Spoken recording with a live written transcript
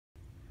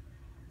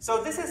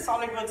So this is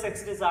SolidWorks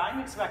X Design.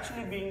 It's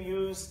actually being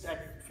used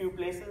at a few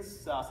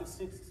places,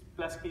 60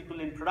 plus people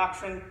in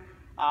production.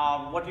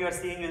 What you are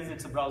seeing is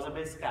it's a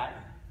browser-based CAD,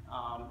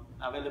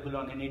 available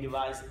on any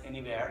device,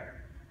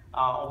 anywhere.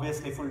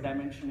 Obviously, full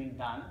dimensioning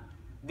done.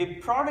 The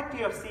product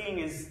you are seeing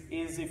is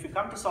if you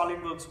come to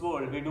SolidWorks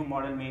World, we do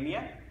Model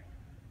Mania.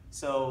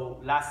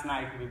 So last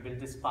night we built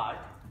this part.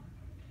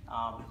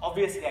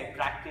 Obviously, I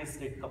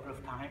practiced it a couple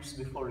of times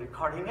before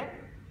recording it,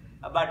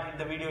 but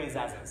the video is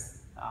as is.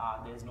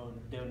 There's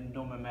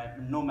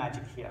no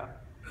magic here.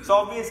 So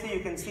obviously,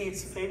 you can see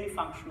it's fairly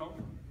functional.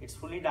 It's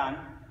fully done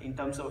in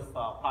terms of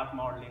part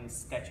modeling,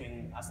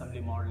 sketching, assembly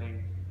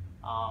modeling,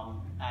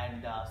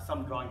 and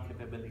some drawing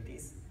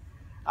capabilities.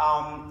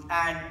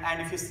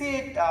 And if you see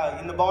it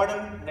in the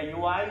bottom, the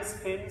UI is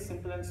fairly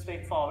simple and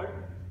straightforward.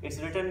 It's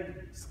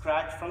written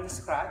from the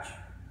scratch,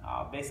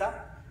 base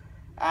up.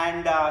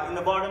 And in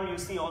the bottom, you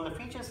see all the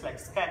features like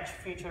sketch,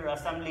 feature,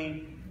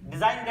 assembly,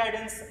 design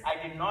guidance. I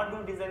did not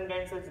do design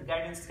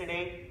guidance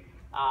today.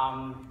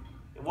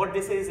 What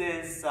this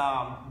is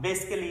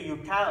basically you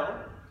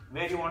tell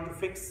where you want to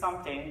fix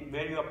something,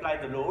 where you apply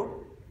the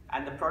load,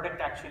 and the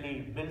product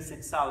actually builds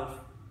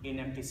itself in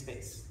empty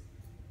space.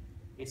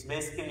 It's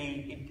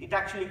basically, it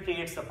actually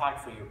creates the part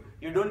for you.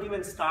 You don't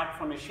even start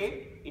from a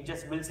shape, it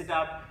just builds it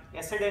up.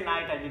 Yesterday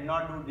night I did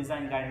not do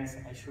design guidance,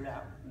 I should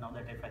have, now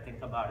that if I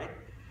think about it.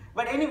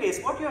 But anyways,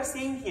 what you are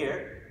seeing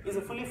here is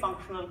a fully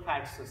functional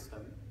CAD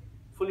system,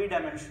 fully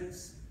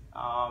dimensions.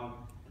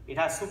 It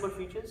has super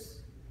features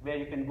where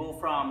you can go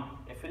from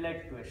a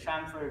fillet to a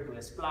chamfer to a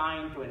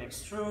spline to an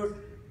extrude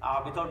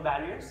without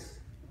barriers,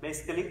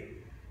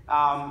 basically.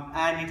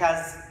 And it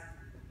has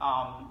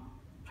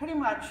pretty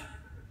much,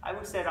 I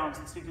would say around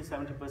 60 to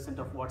 70%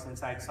 of what's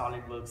inside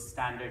SolidWorks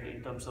standard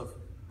in terms of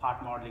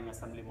part modeling,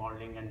 assembly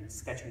modeling, and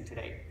sketching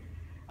today.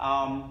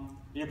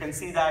 You can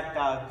see that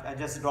I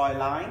just draw a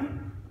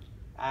line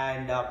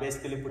and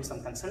basically put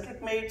some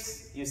concentric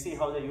mates. You see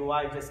how the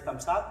UI just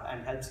comes up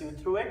and helps you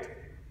through it.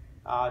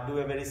 Do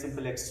a very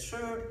simple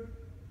extrude,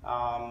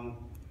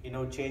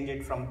 change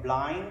it from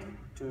blind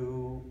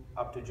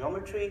up to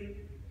geometry.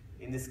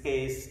 In this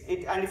case,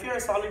 and if you're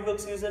a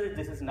SolidWorks user,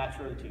 this is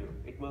natural to you.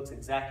 It works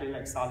exactly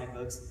like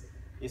SolidWorks.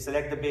 You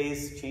select the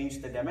base,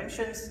 change the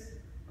dimensions,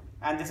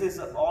 and this is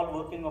all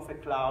working off a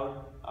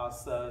cloud,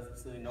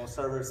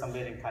 server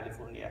somewhere in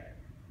California.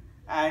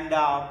 And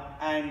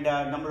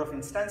number of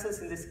instances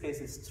in this case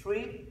is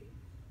 3.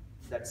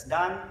 That's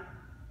done.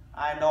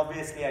 And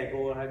obviously, I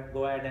go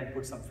ahead and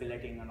put some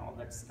filleting and all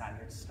that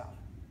standard stuff.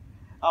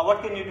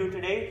 What can you do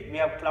today? We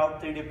have cloud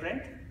 3D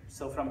print.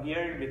 So from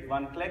here, with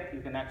one click, you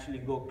can actually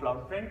go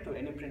cloud print to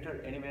any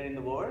printer anywhere in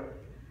the world.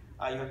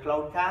 You have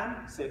cloud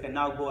CAM, so you can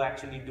now go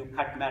actually do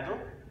cut metal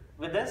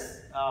with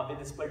this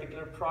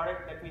particular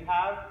product that we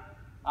have.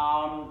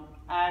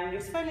 And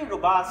it's fairly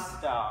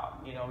robust. I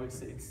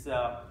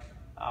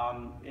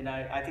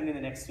think in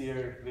the next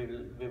year, we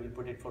will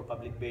put it for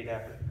public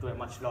beta to a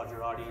much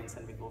larger audience,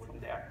 and we go from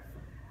there.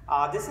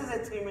 This is a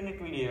 3-minute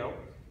video.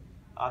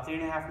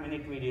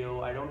 3.5-minute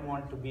video. I don't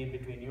want to be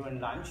between you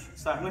and lunch,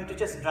 so I'm going to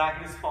just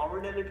drag this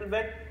forward a little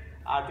bit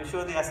to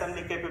show the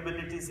assembly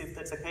capabilities, if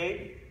that's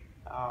okay.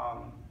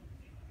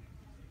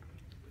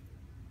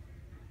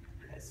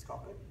 Let's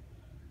stop it.